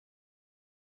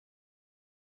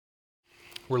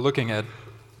We're looking at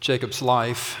Jacob's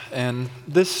life, and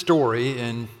this story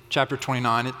in chapter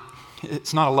 29,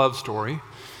 it's not a love story.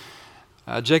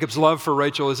 Jacob's love for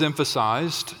Rachel is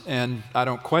emphasized, and I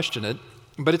don't question it,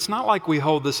 but it's not like we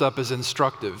hold this up as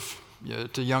instructive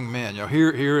to young men.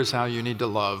 Here is how you need to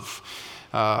love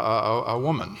a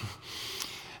woman.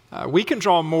 We can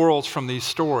draw morals from these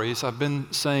stories. I've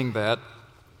been saying that.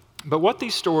 But what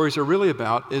these stories are really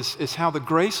about is how the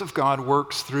grace of God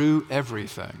works through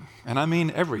everything. And I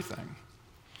mean everything.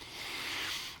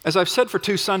 As I've said for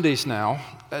 2 Sundays now,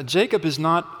 Jacob is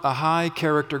not a high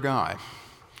character guy.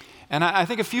 And I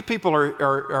think a few people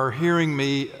are hearing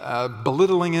me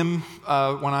belittling him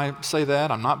when I say that.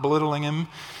 I'm not belittling him.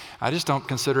 I just don't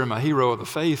consider him a hero of the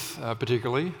faith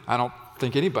particularly. I don't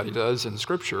think anybody does in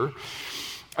Scripture.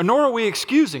 Nor are we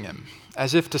excusing him,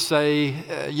 as if to say,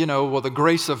 well, the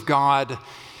grace of God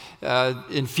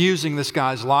infusing this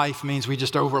guy's life means we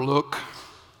just overlook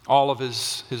all of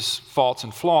his faults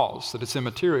and flaws, that it's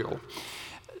immaterial.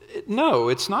 No,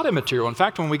 it's not immaterial. In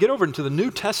fact, when we get over into the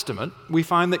New Testament, we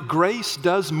find that grace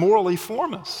does morally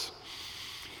form us.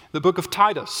 The book of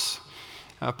Titus,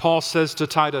 Paul says to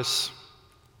Titus,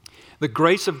 "The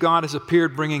grace of God has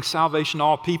appeared, bringing salvation to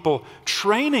all people,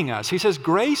 training us." He says,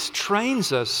 grace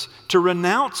trains us to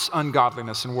renounce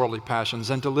ungodliness and worldly passions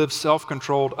and to live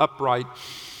self-controlled, upright,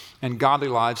 and godly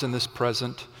lives in this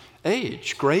present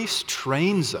age. Grace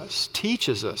trains us,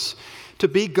 teaches us to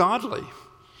be godly.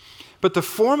 But the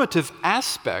formative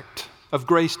aspect of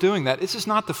grace doing that, this is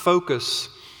not the focus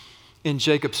in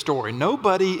Jacob's story.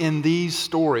 Nobody in these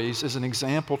stories is an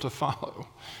example to follow.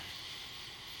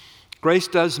 Grace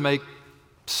does make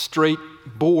straight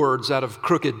boards out of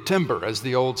crooked timber, as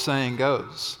the old saying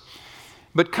goes.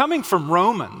 But coming from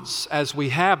Romans, as we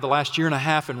have the last year and a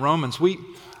half in Romans,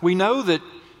 we know that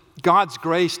God's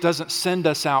grace doesn't send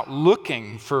us out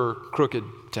looking for crooked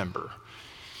timber.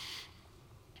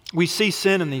 We see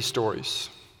sin in these stories,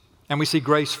 and we see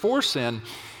grace for sin,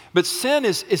 but sin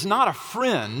is not a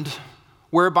friend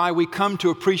whereby we come to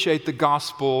appreciate the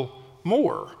gospel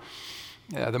more.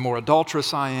 The more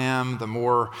adulterous I am, the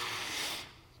more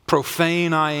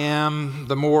profane I am,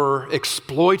 the more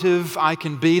exploitive I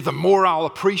can be, the more I'll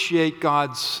appreciate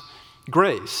God's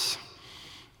grace.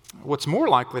 What's more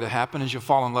likely to happen is you'll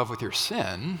fall in love with your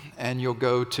sin, and you'll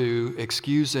go to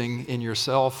excusing in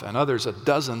yourself and others a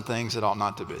dozen things that ought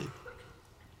not to be.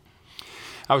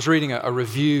 I was reading a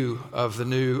review of the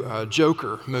new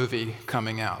Joker movie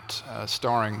coming out,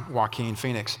 starring Joaquin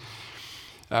Phoenix.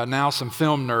 Now some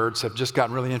film nerds have just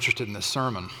gotten really interested in this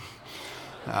sermon.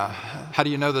 How do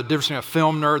you know the difference between a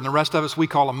film nerd and the rest of us? We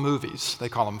call them movies. They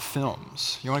call them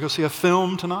films. You want to go see a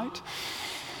film tonight?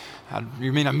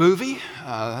 You mean a movie?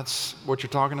 That's what you're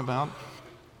talking about?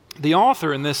 The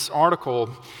author in this article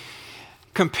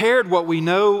compared what we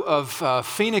know of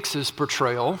Phoenix's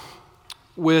portrayal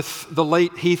with the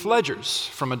late Heath Ledger's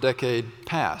from a decade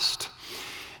past.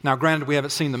 Now, granted, we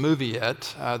haven't seen the movie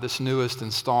yet, this newest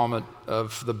installment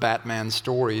of the Batman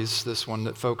stories, this one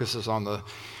that focuses on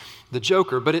the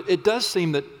Joker, but it does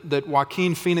seem that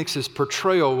Joaquin Phoenix's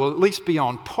portrayal will at least be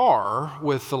on par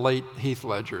with the late Heath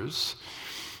Ledger's,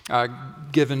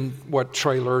 given what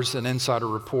trailers and insider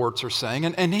reports are saying.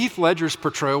 And Heath Ledger's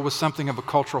portrayal was something of a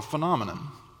cultural phenomenon.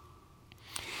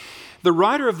 The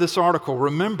writer of this article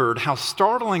remembered how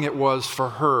startling it was for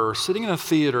her sitting in a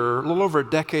theater a little over a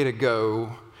decade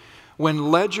ago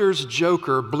when Ledger's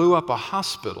Joker blew up a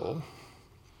hospital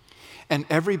and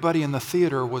everybody in the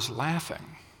theater was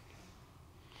laughing.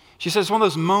 She says it's one of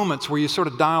those moments where you sort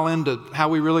of dial into how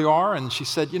we really are. And she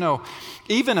said,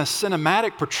 even a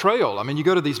cinematic portrayal, I mean, you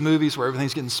go to these movies where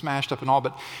everything's getting smashed up and all,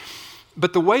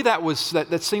 but the way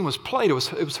that scene was played, it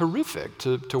was horrific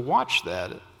to watch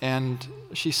that. And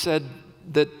she said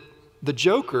that the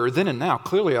Joker, then and now,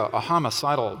 clearly a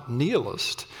homicidal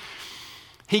nihilist,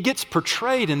 he gets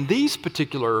portrayed in these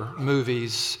particular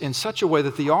movies in such a way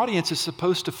that the audience is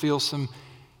supposed to feel some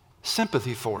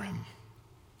sympathy for him.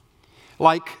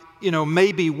 Like,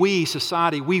 maybe we,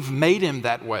 society, we've made him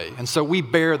that way, and so we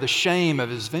bear the shame of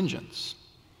his vengeance.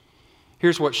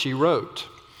 Here's what she wrote.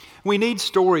 We need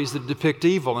stories that depict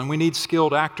evil, and we need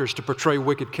skilled actors to portray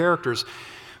wicked characters.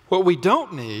 What we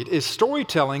don't need is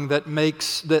storytelling that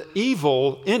makes the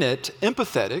evil in it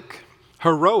empathetic,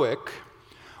 heroic,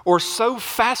 or so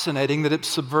fascinating that it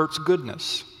subverts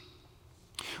goodness.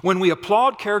 When we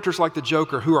applaud characters like the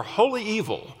Joker who are wholly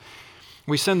evil,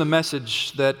 we send the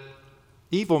message that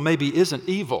evil maybe isn't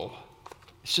evil,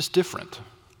 it's just different.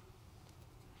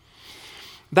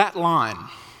 That line,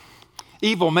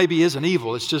 evil maybe isn't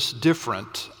evil, it's just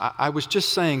different. I was just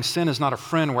saying sin is not a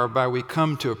friend whereby we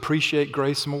come to appreciate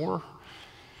grace more.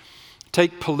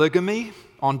 Take polygamy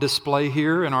on display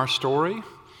here in our story.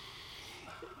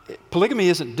 Polygamy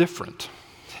isn't different.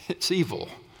 It's evil.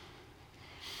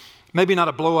 Maybe not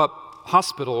a blow-up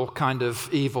hospital kind of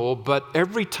evil, but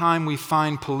every time we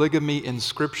find polygamy in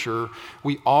Scripture,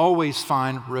 we always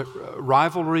find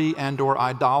rivalry and or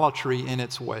idolatry in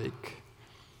its wake.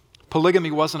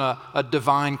 Polygamy wasn't a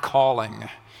divine calling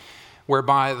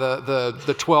whereby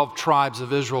the 12 tribes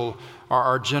of Israel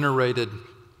are generated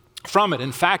from it.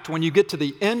 In fact, when you get to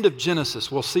the end of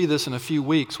Genesis, we'll see this in a few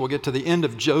weeks, we'll get to the end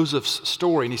of Joseph's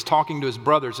story, and he's talking to his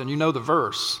brothers, and you know the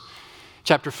verse.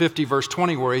 Chapter 50, verse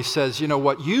 20, where he says, you know,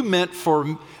 what you meant for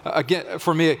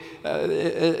me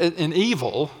in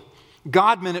evil,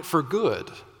 God meant it for good.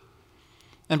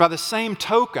 And by the same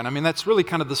token, I mean, that's really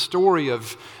kind of the story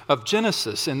of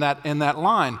Genesis in that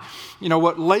line. You know,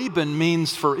 what Laban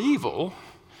means for evil,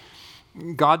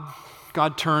 God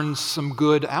turns some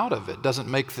good out of it, doesn't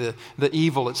make the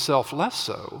evil itself less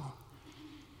so.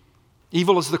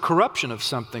 Evil is the corruption of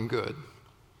something good.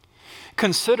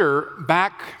 Consider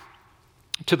back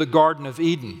to the Garden of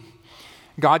Eden.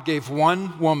 God gave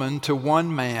one woman to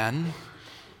one man,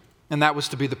 and that was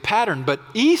to be the pattern. But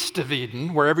east of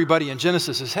Eden, where everybody in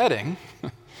Genesis is heading,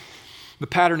 the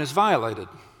pattern is violated.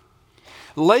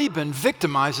 Laban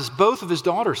victimizes both of his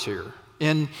daughters here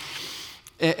in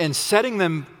setting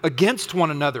them against one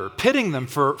another, pitting them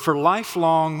for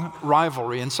lifelong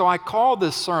rivalry. And so I call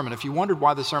this sermon, if you wondered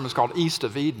why this sermon is called East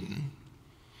of Eden,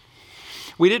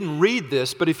 we didn't read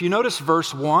this, but if you notice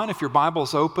verse 1, if your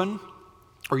Bible's open,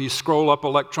 or you scroll up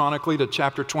electronically to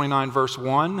chapter 29, verse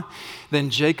 1,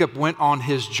 then Jacob went on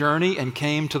his journey and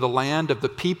came to the land of the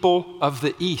people of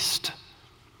the east.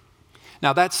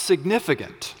 Now that's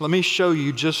significant. Let me show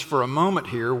you just for a moment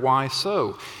here why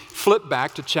so. Flip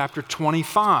back to chapter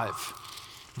 25,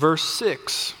 verse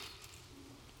 6.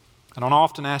 I don't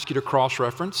often ask you to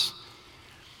cross-reference.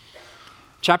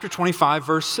 Chapter 25,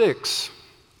 verse 6.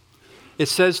 It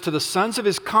says, to the sons of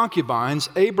his concubines,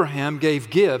 Abraham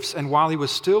gave gifts, and while he was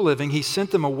still living, he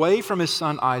sent them away from his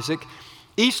son Isaac,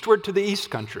 eastward to the east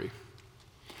country.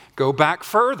 Go back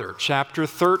further, chapter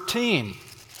 13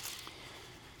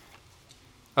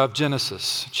 of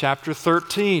Genesis, chapter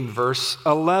 13, verse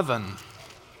 11.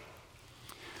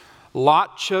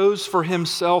 Lot chose for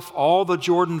himself all the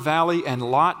Jordan Valley, and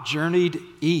Lot journeyed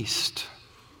east.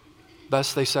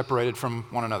 Thus they separated from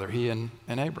one another, he and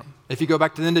Abram. If you go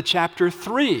back to the end of chapter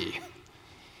 3,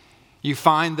 you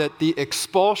find that the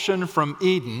expulsion from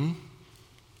Eden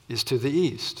is to the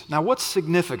east. Now, what's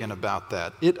significant about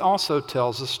that? It also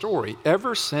tells a story.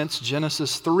 Ever since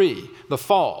Genesis 3, the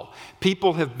fall,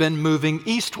 people have been moving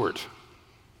eastward.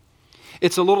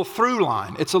 It's a little through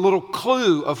line. It's a little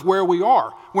clue of where we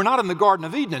are. We're not in the Garden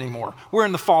of Eden anymore. We're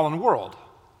in the fallen world.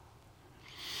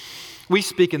 We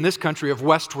speak in this country of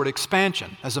westward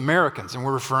expansion as Americans, and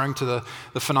we're referring to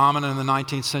the phenomenon in the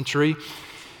 19th century,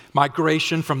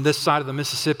 migration from this side of the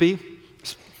Mississippi,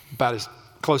 about as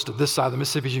close to this side of the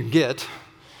Mississippi as you can get,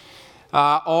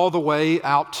 all the way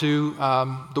out to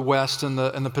the west and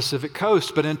the Pacific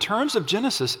coast. But in terms of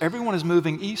Genesis, everyone is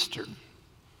moving eastward,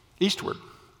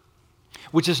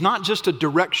 which is not just a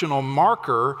directional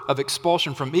marker of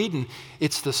expulsion from Eden,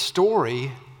 it's the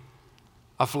story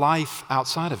of life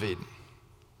outside of Eden.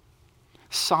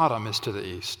 Sodom is to the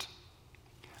east.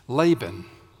 Laban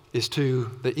is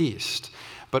to the east.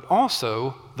 But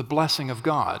also the blessing of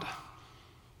God.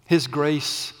 His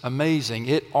grace, amazing.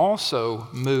 It also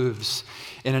moves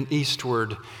in an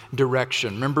eastward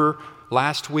direction. Remember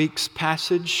last week's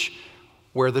passage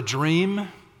where the dream,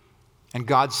 and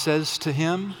God says to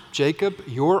him, Jacob,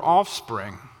 your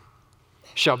offspring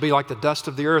shall be like the dust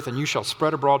of the earth, and you shall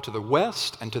spread abroad to the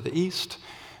west and to the east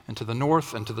and to the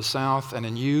north and to the south, and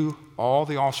in you all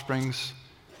the offsprings,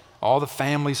 all the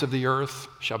families of the earth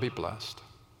shall be blessed.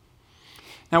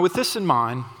 Now with this in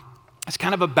mind, it's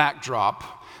kind of a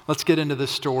backdrop. Let's get into this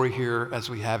story here as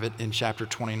we have it in chapter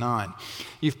 29.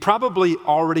 You've probably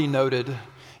already noted,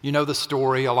 you know the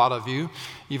story, a lot of you.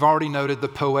 You've already noted the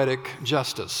poetic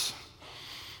justice.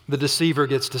 The deceiver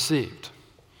gets deceived.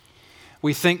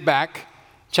 We think back,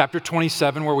 chapter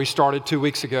 27, where we started 2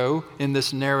 weeks ago in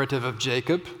this narrative of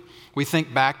Jacob. We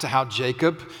think back to how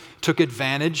Jacob took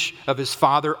advantage of his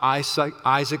father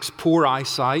Isaac's poor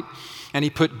eyesight, and he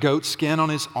put goat skin on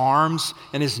his arms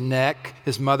and his neck,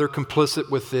 his mother complicit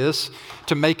with this,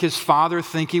 to make his father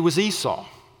think he was Esau.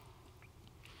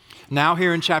 Now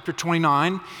here in chapter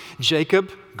 29,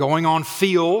 Jacob, going on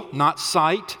feel, not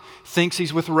sight, thinks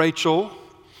he's with Rachel,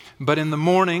 but in the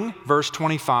morning, verse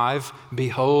 25,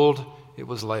 behold, it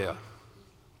was Leah.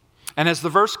 And as the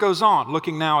verse goes on,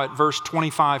 looking now at verse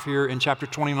 25 here in chapter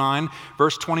 29,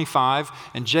 verse 25,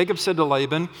 and Jacob said to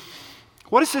Laban,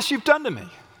 What is this you've done to me?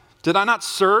 Did I not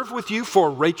serve with you for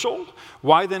Rachel?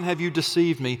 Why then have you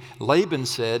deceived me?" Laban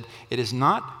said, "It is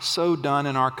not so done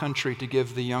in our country to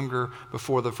give the younger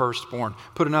before the firstborn."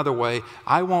 Put another way,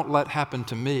 I won't let happen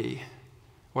to me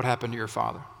what happened to your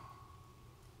father.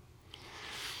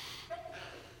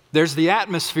 There's the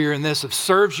atmosphere in this of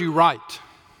serves you right.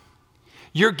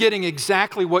 You're getting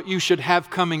exactly what you should have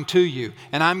coming to you,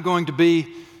 and I'm going to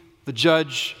be the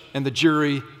judge and the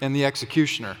jury and the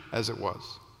executioner, as it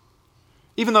was.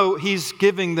 Even though he's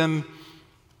giving them,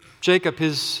 Jacob,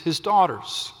 his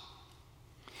daughters.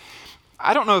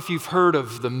 I don't know if you've heard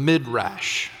of the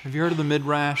Midrash. Have you heard of the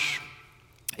Midrash?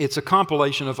 It's a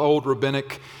compilation of old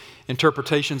rabbinic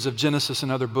interpretations of Genesis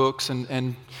and other books,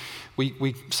 and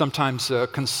we sometimes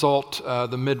consult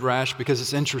the Midrash because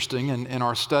it's interesting in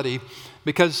our study,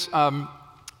 because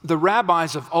the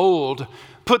rabbis of old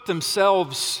put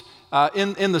themselves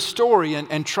in the story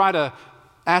and try to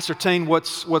ascertain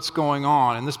what's going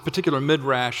on. And this particular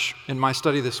Midrash in my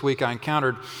study this week I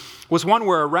encountered was one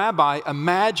where a rabbi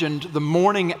imagined the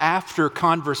morning after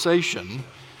conversation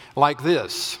like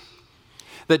this.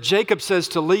 That Jacob says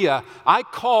to Leah, "I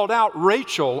called out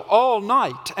Rachel all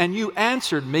night and you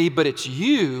answered me, but it's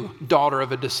you, daughter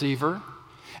of a deceiver."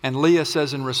 And Leah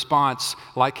says in response,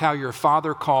 "Like how your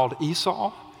father called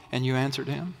Esau and you answered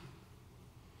him."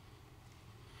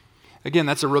 Again,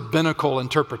 that's a rabbinical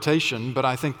interpretation, but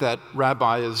I think that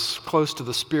rabbi is close to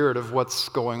the spirit of what's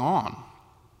going on.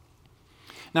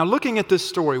 Now, looking at this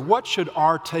story, what should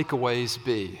our takeaways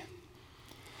be?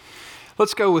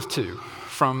 Let's go with two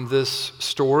from this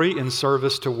story in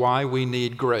service to why we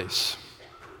need grace.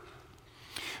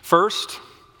 First,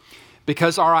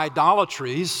 because our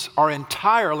idolatries are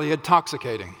entirely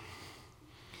intoxicating.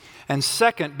 And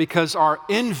second, because our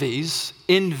envies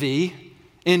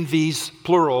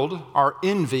plural, our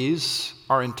envies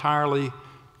are entirely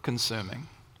consuming.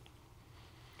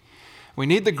 We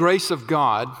need the grace of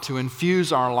God to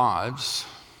infuse our lives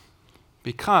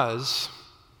because,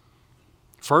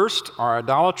 first, our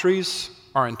idolatries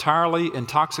are entirely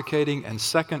intoxicating, and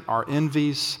second, our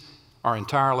envies are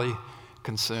entirely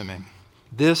consuming.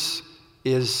 This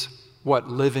is what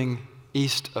living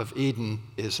east of Eden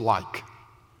is like.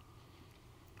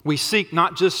 We seek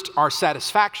not just our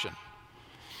satisfaction,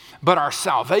 but our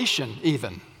salvation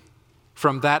even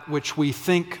from that which we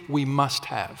think we must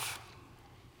have.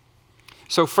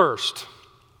 So first,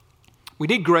 we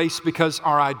need grace because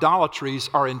our idolatries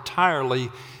are entirely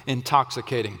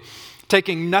intoxicating,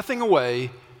 taking nothing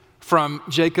away from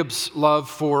Jacob's love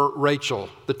for Rachel.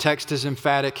 The text is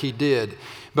emphatic, he did.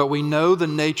 But we know the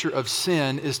nature of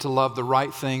sin is to love the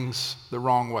right things the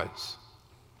wrong ways.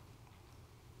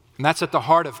 And that's at the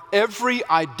heart of every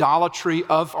idolatry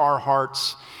of our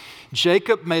hearts.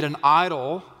 Jacob made an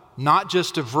idol, not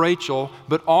just of Rachel,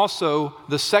 but also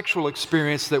the sexual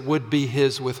experience that would be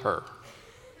his with her.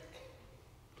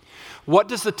 What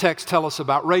does the text tell us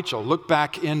about Rachel? Look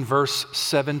back in verse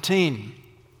 17.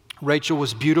 Rachel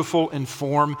was beautiful in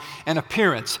form and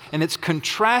appearance, and it's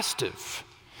contrastive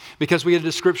because we had a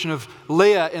description of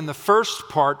Leah in the first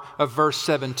part of verse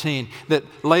 17, that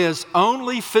Leah's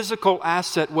only physical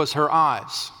asset was her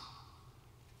eyes.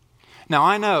 Now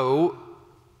I know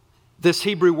this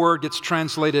Hebrew word gets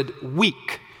translated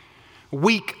weak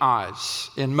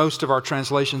eyes in most of our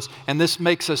translations, and this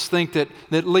makes us think that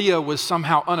Leah was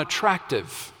somehow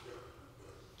unattractive.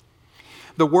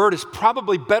 The word is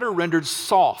probably better rendered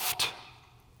soft.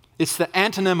 It's the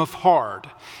antonym of hard.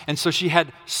 And so she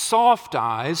had soft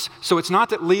eyes, so it's not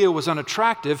that Leah was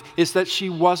unattractive, it's that she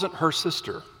wasn't her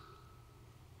sister.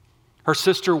 Her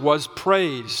sister was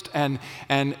praised and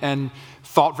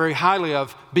thought very highly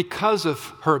of because of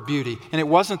her beauty. And it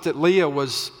wasn't that Leah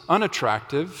was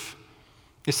unattractive.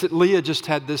 It's that Leah just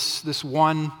had this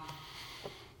one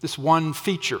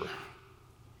feature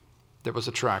that was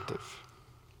attractive.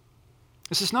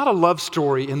 This is not a love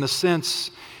story in the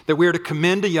sense that we are to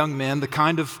commend to young men the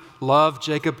kind of love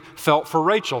Jacob felt for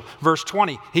Rachel. Verse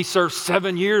 20, he served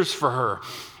 7 years for her,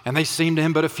 and they seemed to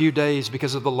him but a few days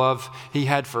because of the love he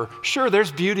had for her. Sure,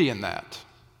 there's beauty in that.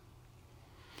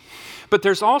 But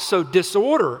there's also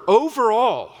disorder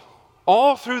overall,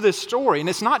 all through this story. And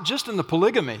it's not just in the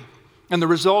polygamy and the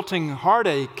resulting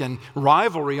heartache and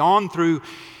rivalry on through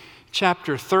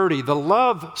chapter 30. The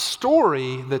love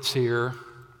story that's here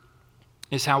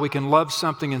is how we can love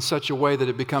something in such a way that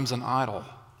it becomes an idol.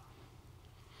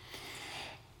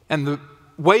 And the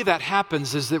way that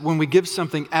happens is that when we give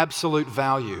something absolute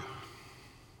value.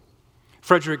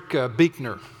 Frederick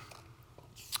Buechner,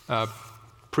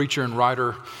 preacher and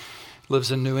writer,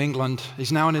 lives in New England.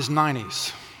 He's now in his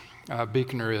 90s.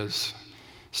 Buechner is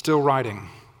still writing.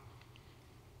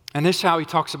 And this is how he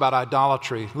talks about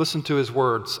idolatry. Listen to his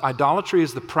words. Idolatry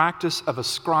is the practice of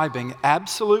ascribing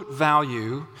absolute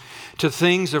value to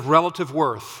things of relative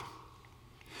worth.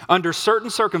 Under certain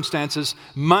circumstances,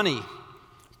 money,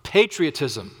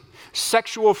 patriotism,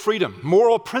 sexual freedom,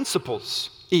 moral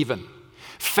principles even,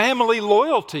 family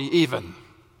loyalty even,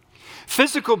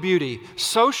 physical beauty,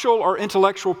 social or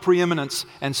intellectual preeminence,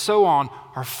 and so on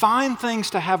are fine things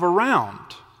to have around.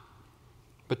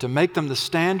 But to make them the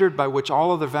standard by which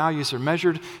all other values are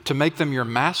measured, to make them your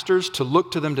masters, to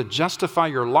look to them to justify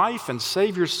your life and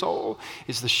save your soul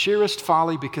is the sheerest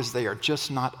folly because they are just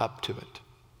not up to it.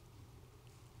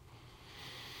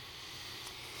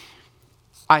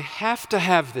 I have to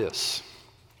have this.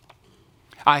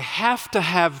 I have to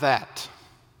have that.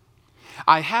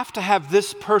 I have to have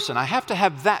this person. I have to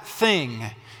have that thing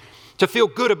to feel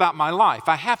good about my life.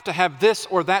 I have to have this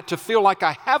or that to feel like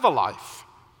I have a life.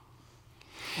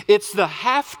 It's the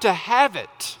have to have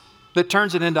it that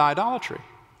turns it into idolatry.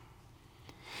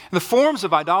 The forms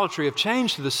of idolatry have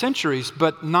changed through the centuries,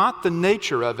 but not the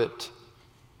nature of it.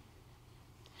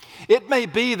 It may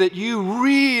be that you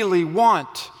really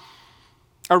want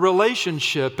a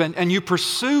relationship and you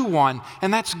pursue one,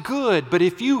 and that's good, but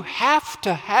if you have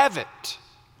to have it,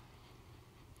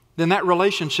 then that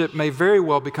relationship may very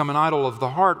well become an idol of the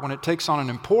heart when it takes on an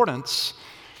importance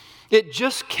it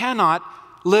just cannot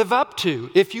live up to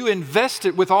if you invest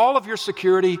it with all of your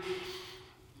security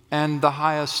and the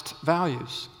highest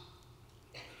values.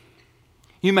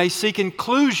 You may seek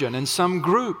inclusion in some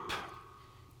group,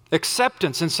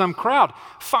 acceptance in some crowd.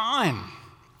 Fine,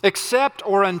 except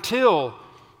or until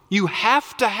you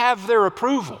have to have their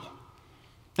approval,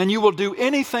 and you will do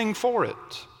anything for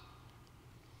it.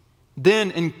 Then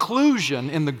inclusion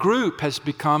in the group has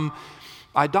become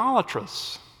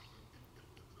idolatrous.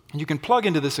 And you can plug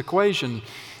into this equation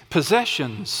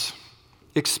possessions,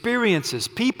 experiences,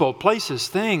 people, places,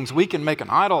 things. We can make an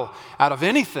idol out of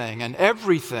anything and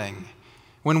everything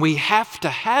when we have to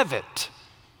have it.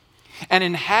 And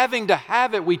in having to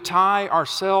have it, we tie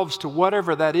ourselves to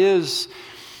whatever that is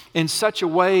in such a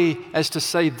way as to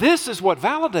say, this is what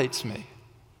validates me.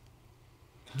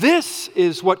 This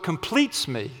is what completes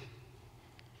me.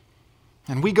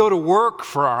 And we go to work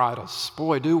for our idols.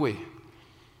 Boy, do we.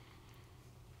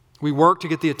 We work to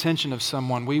get the attention of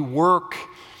someone. We work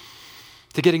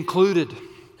to get included.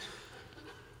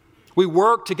 We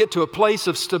work to get to a place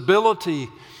of stability,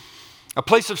 a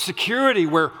place of security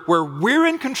where we're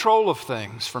in control of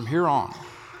things from here on.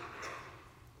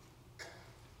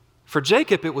 For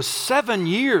Jacob, it was 7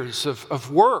 years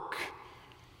of work.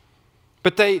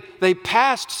 But they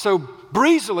passed so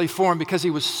breezily for him because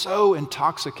he was so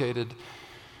intoxicated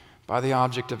by the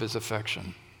object of his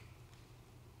affection.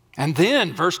 And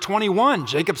then, verse 21,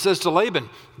 Jacob says to Laban,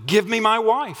 "Give me my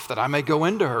wife that I may go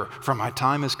into her, for my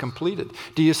time is completed."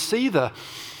 Do you see the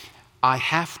I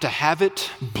have to have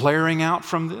it blaring out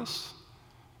from this?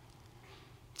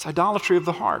 It's idolatry of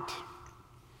the heart.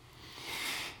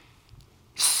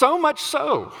 So much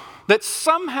so that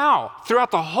somehow,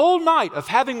 throughout the whole night of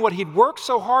having what he'd worked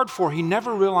so hard for, he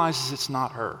never realizes it's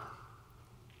not her.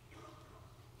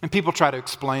 And people try to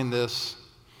explain this.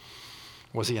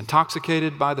 Was he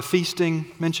intoxicated by the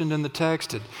feasting mentioned in the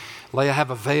text? Did Leah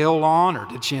have a veil on, or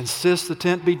did she insist the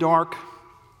tent be dark?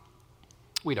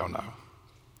 We don't know.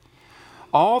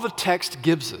 All the text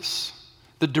gives us,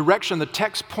 the direction the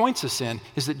text points us in,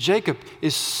 is that Jacob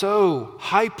is so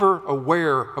hyper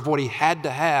aware of what he had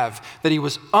to have that he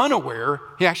was unaware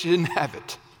he actually didn't have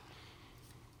it.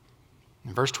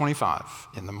 In verse 25,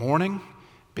 in the morning,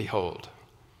 behold,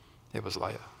 it was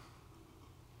Leah.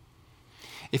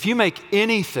 If you make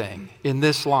anything in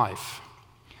this life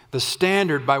the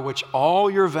standard by which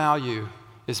all your value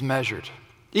is measured,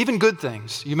 even good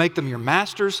things, you make them your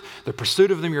masters, the pursuit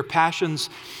of them your passions,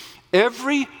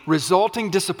 every resulting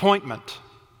disappointment,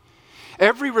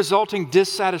 every resulting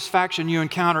dissatisfaction you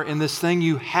encounter in this thing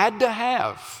you had to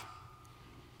have,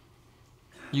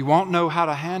 you won't know how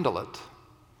to handle it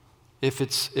if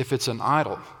it's an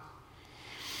idol,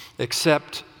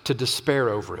 except to despair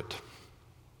over it.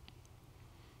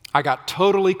 I got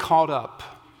totally caught up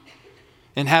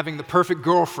in having the perfect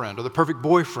girlfriend or the perfect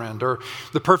boyfriend or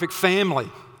the perfect family.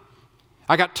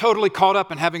 I got totally caught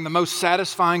up in having the most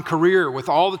satisfying career with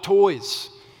all the toys.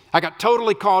 I got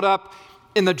totally caught up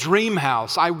in the dream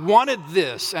house. I wanted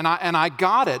this and I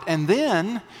got it. And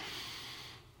then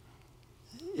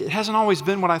it hasn't always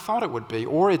been what I thought it would be,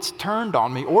 or it's turned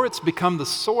on me, or it's become the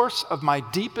source of my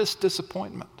deepest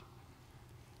disappointment.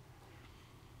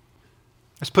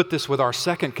 Let's put this with our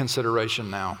second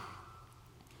consideration now.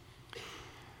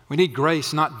 We need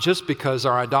grace not just because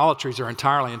our idolatries are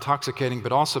entirely intoxicating,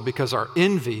 but also because our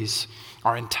envies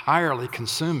are entirely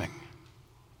consuming.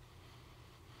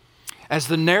 As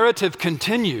the narrative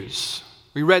continues,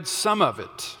 we read some of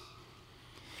it.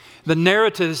 The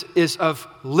narrative is of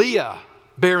Leah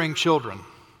bearing children,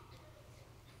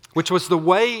 which was the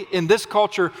way in this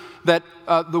culture that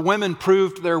the women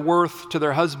proved their worth to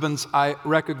their husbands. I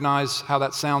recognize how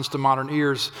that sounds to modern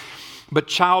ears, but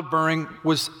childbearing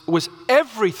was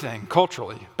everything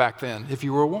culturally back then if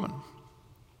you were a woman.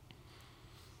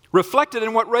 Reflected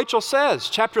in what Rachel says,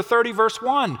 chapter 30, verse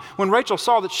 1. When Rachel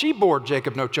saw that she bore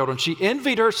Jacob no children, she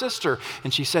envied her sister,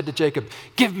 and she said to Jacob,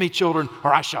 "Give me children,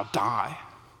 or I shall die."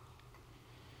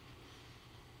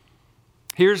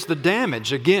 Here's the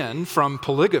damage again from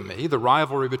polygamy, the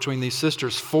rivalry between these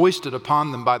sisters foisted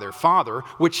upon them by their father,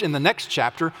 which in the next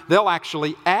chapter they'll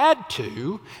actually add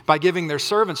to by giving their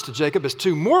servants to Jacob as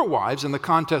 2 more wives in the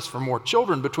contest for more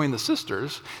children between the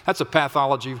sisters. That's a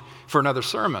pathology for another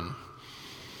sermon.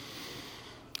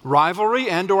 Rivalry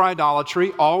and/or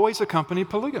idolatry always accompany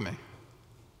polygamy.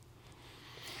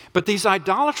 But these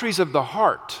idolatries of the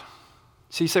heart,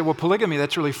 so you say, well, polygamy,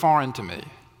 that's really foreign to me.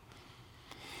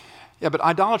 Yeah, but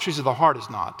idolatries of the heart is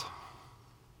not.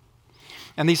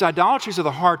 And these idolatries of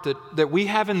the heart that we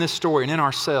have in this story and in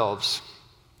ourselves,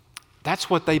 that's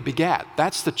what they begat.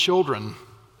 That's the children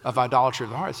of idolatry of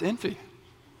the heart. It's envy.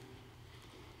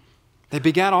 They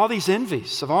begat all these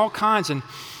envies of all kinds, and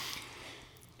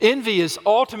envy is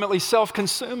ultimately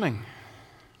self-consuming.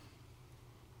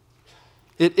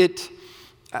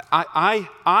 I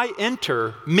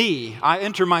enter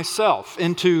myself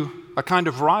into a kind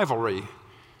of rivalry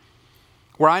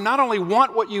where I not only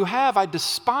want what you have, I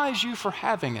despise you for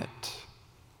having it.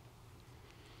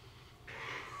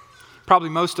 Probably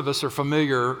most of us are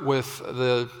familiar with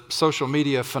the social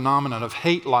media phenomenon of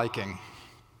hate liking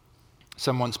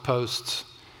someone's posts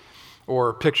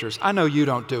or pictures. I know you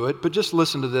don't do it, but just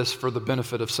listen to this for the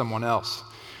benefit of someone else.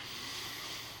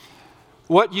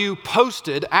 What you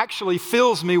posted actually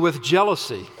fills me with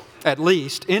jealousy, at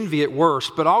least, envy at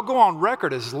worst, but I'll go on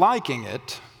record as liking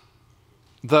it,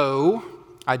 though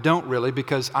I don't really,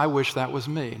 because I wish that was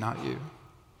me, not you.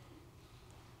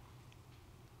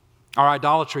 Our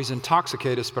idolatries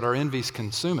intoxicate us, but our envies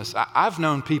consume us. I've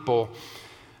known people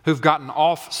who've gotten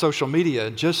off social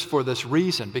media just for this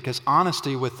reason, because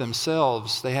honesty with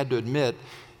themselves, they had to admit,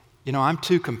 I'm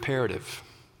too comparative.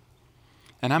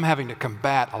 And I'm having to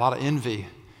combat a lot of envy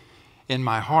in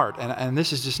my heart, and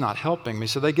this is just not helping me.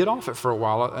 So they get off it for a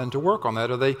while and to work on that,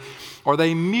 or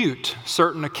they mute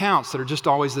certain accounts that are just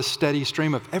always this steady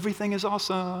stream of everything is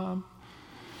awesome.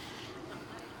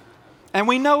 And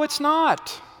we know it's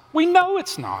not. We know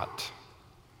it's not.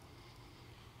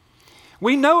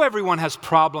 We know everyone has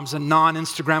problems and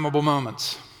non-Instagrammable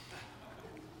moments.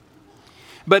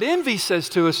 But envy says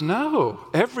to us, no,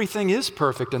 everything is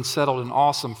perfect and settled and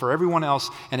awesome for everyone else,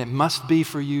 and it must be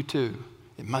for you too.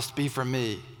 It must be for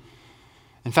me.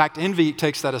 In fact, envy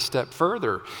takes that a step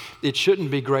further. It shouldn't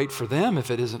be great for them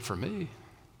if it isn't for me.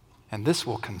 And this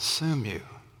will consume you.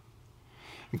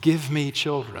 Give me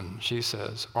children, she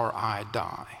says, or I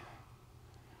die.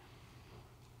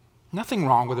 Nothing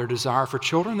wrong with her desire for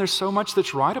children. There's so much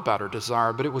that's right about her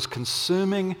desire, but it was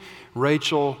consuming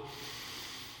Rachel.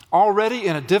 Already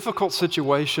in a difficult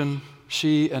situation,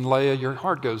 she and Leah, your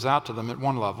heart goes out to them at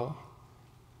one level.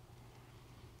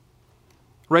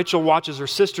 Rachel watches her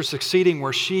sister succeeding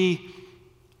where she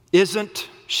isn't.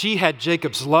 She had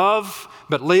Jacob's love,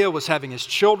 but Leah was having his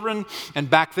children. And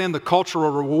back then, the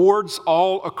cultural rewards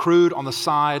all accrued on the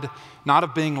side, not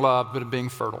of being loved, but of being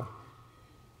fertile.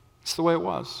 It's the way it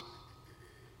was.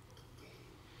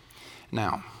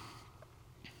 Now,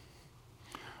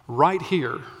 right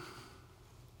here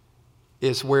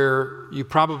is where you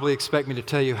probably expect me to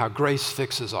tell you how grace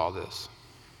fixes all this.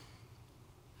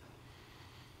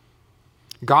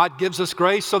 God gives us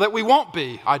grace so that we won't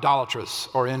be idolatrous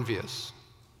or envious.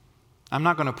 I'm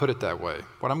not going to put it that way.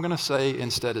 What I'm going to say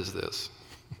instead is this.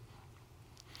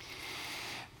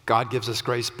 God gives us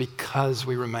grace because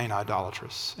we remain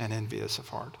idolatrous and envious of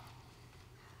heart.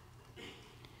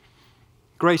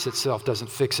 Grace itself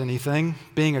doesn't fix anything.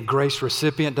 Being a grace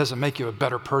recipient doesn't make you a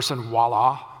better person,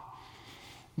 voila.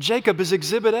 Jacob is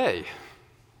exhibit A.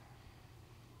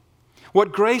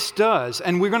 What grace does,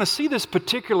 and we're going to see this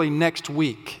particularly next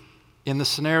week in the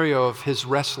scenario of his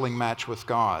wrestling match with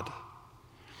God.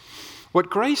 What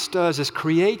grace does is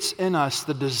creates in us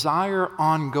the desire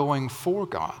ongoing for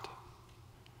God.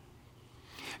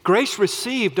 Grace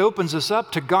received opens us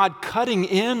up to God cutting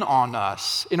in on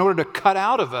us in order to cut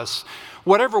out of us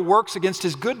whatever works against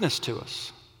his goodness to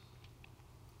us.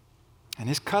 And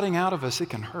his cutting out of us,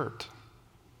 it can hurt.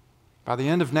 By the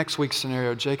end of next week's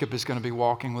scenario, Jacob is going to be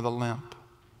walking with a limp.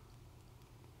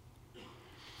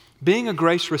 Being a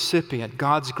grace recipient,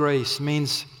 God's grace,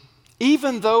 means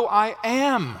even though I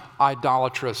am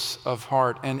idolatrous of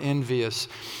heart and envious,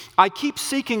 I keep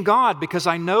seeking God because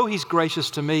I know He's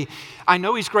gracious to me. I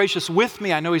know He's gracious with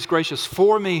me. I know He's gracious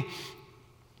for me.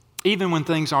 Even when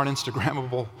things aren't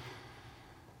Instagrammable,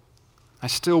 I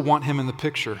still want Him in the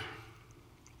picture.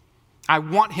 I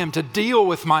want Him to deal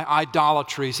with my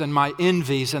idolatries and my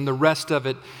envies and the rest of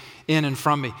it in and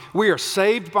from me. We are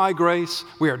saved by grace.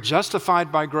 We are justified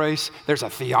by grace. There's a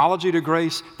theology to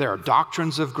grace. There are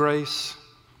doctrines of grace.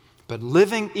 But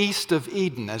living east of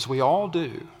Eden, as we all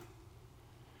do,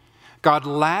 God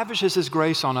lavishes His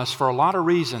grace on us for a lot of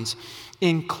reasons,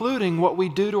 including what we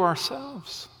do to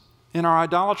ourselves in our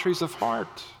idolatries of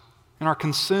heart, in our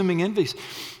consuming envies.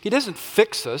 He doesn't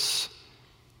fix us,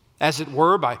 as it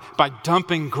were, by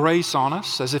dumping grace on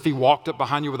us, as if He walked up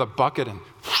behind you with a bucket and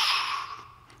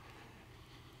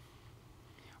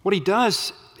what He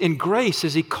does in grace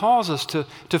is He calls us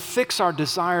to fix our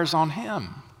desires on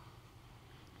Him.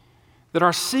 That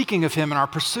our seeking of Him and our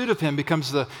pursuit of Him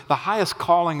becomes the highest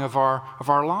calling of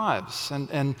our lives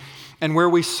and where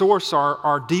we source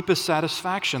our deepest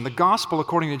satisfaction. The gospel,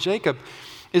 according to Jacob,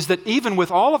 is that even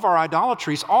with all of our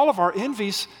idolatries, all of our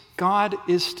envies, God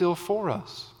is still for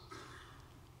us.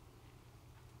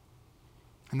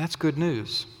 And that's good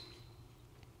news.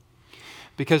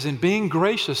 Because in being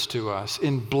gracious to us,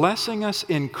 in blessing us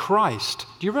in Christ,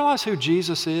 do you realize who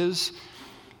Jesus is?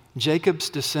 Jacob's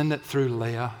descendant through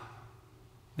Leah,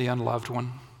 the unloved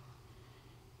one.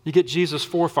 You get Jesus'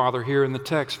 forefather here in the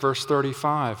text, verse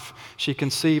 35. She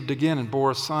conceived again and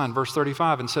bore a son, verse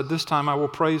 35, and said, "This time I will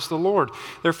praise the Lord."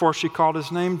 Therefore she called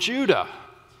his name Judah.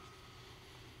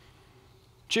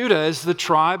 Judah is the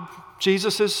tribe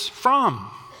Jesus is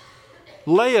from.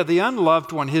 Leah, the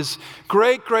unloved one, his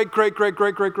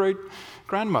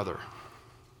great-great-great-great-great-great-great-grandmother.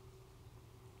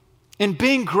 In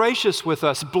being gracious with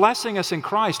us, blessing us in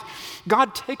Christ,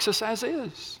 God takes us as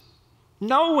is,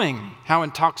 knowing how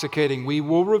intoxicating we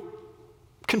will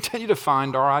continue to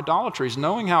find our idolatries,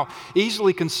 knowing how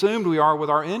easily consumed we are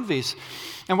with our envies.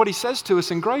 And what He says to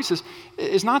us in grace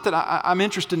is not that I'm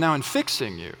interested now in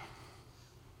fixing you.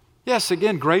 Yes,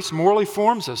 again, grace morally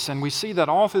forms us, and we see that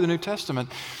all through the New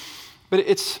Testament. But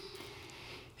it's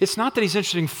not that He's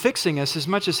interested in fixing us as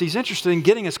much as He's interested in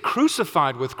getting us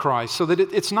crucified with Christ so that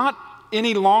it's not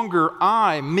any longer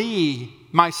I, me,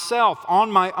 myself, on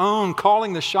my own,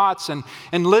 calling the shots and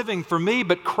living for me,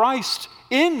 but Christ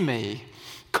in me,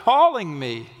 calling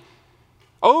me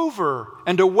over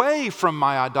and away from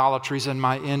my idolatries and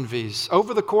my envies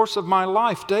over the course of my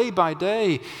life, day by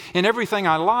day, in everything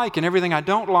I like and everything I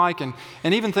don't like and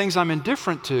even things I'm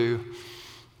indifferent to.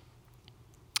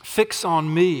 Fix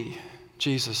on me,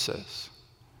 Jesus says.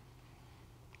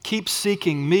 Keep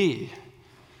seeking me,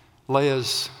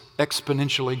 Leah's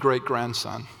exponentially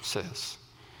great-grandson says.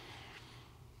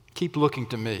 Keep looking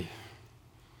to me,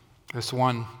 this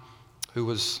one who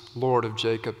was Lord of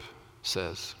Jacob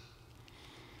says.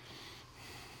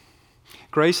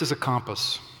 Grace is a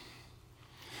compass.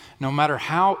 No matter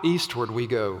how eastward we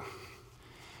go,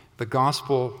 the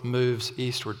gospel moves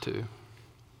eastward too.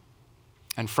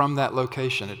 And from that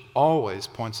location, it always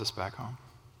points us back home.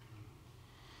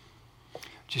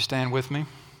 Would you stand with me?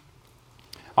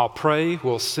 I'll pray,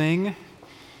 we'll sing,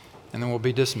 and then we'll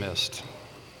be dismissed.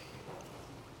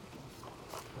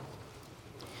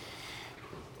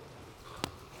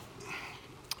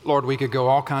 Lord, we could go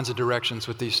all kinds of directions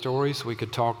with these stories. We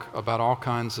could talk about all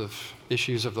kinds of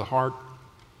issues of the heart,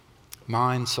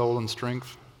 mind, soul, and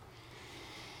strength.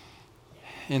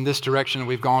 In this direction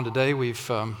we've gone today, we've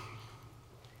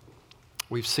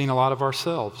seen a lot of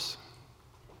ourselves.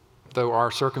 Though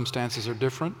our circumstances are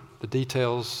different, the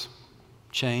details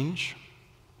change.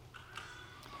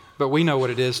 But we know what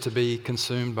it is to be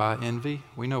consumed by envy.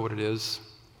 We know what it is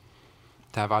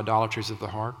to have idolatries of the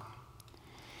heart.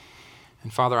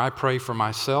 And Father, I pray for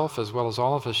myself as well as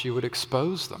all of us, you would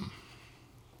expose them.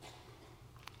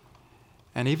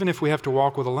 And even if we have to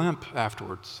walk with a limp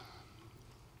afterwards,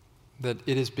 that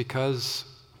it is because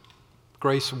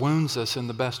grace wounds us in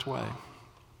the best way.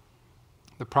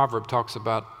 The proverb talks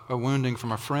about a wounding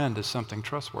from a friend as something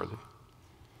trustworthy.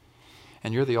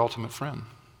 And you're the ultimate friend.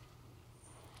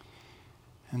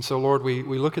 And so, Lord, we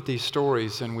look at these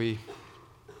stories and we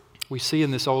see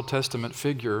in this Old Testament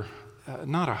figure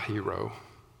not a hero,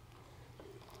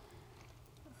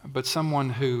 but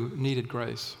someone who needed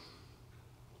grace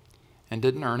and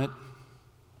didn't earn it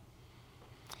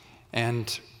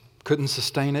and couldn't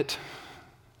sustain it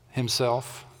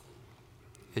himself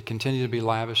it continue to be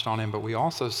lavished on him, but we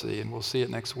also see, and we'll see it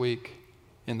next week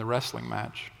in the wrestling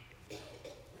match,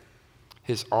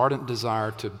 his ardent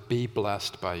desire to be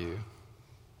blessed by you.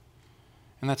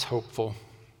 And that's hopeful.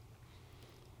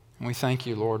 And we thank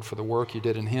you, Lord, for the work you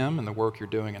did in him and the work you're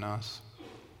doing in us.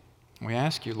 And we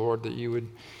ask you, Lord, that you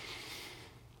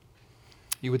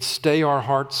would stay our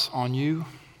hearts on you.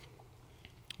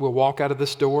 We'll walk out of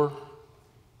this door.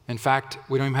 In fact,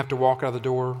 we don't even have to walk out of the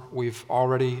door. We've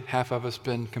already, half of us,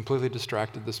 been completely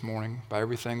distracted this morning by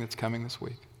everything that's coming this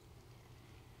week.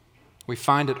 We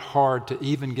find it hard to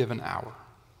even give an hour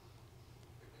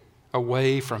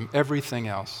away from everything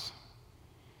else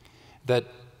that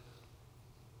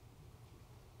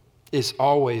is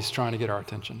always trying to get our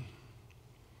attention.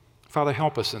 Father,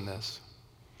 help us in this.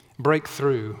 Break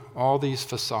through all these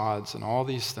facades and all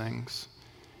these things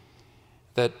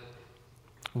that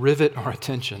rivet our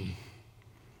attention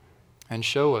and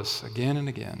show us again and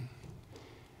again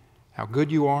how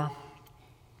good you are,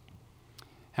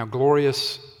 how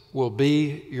glorious will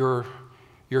be your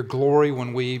glory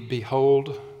when we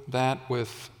behold that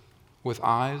with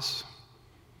eyes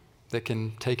that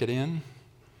can take it in.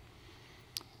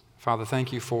 Father,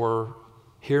 thank you for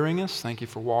hearing us. Thank you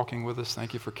for walking with us.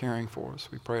 Thank you for caring for us.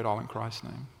 We pray it all in Christ's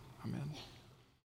name. Amen.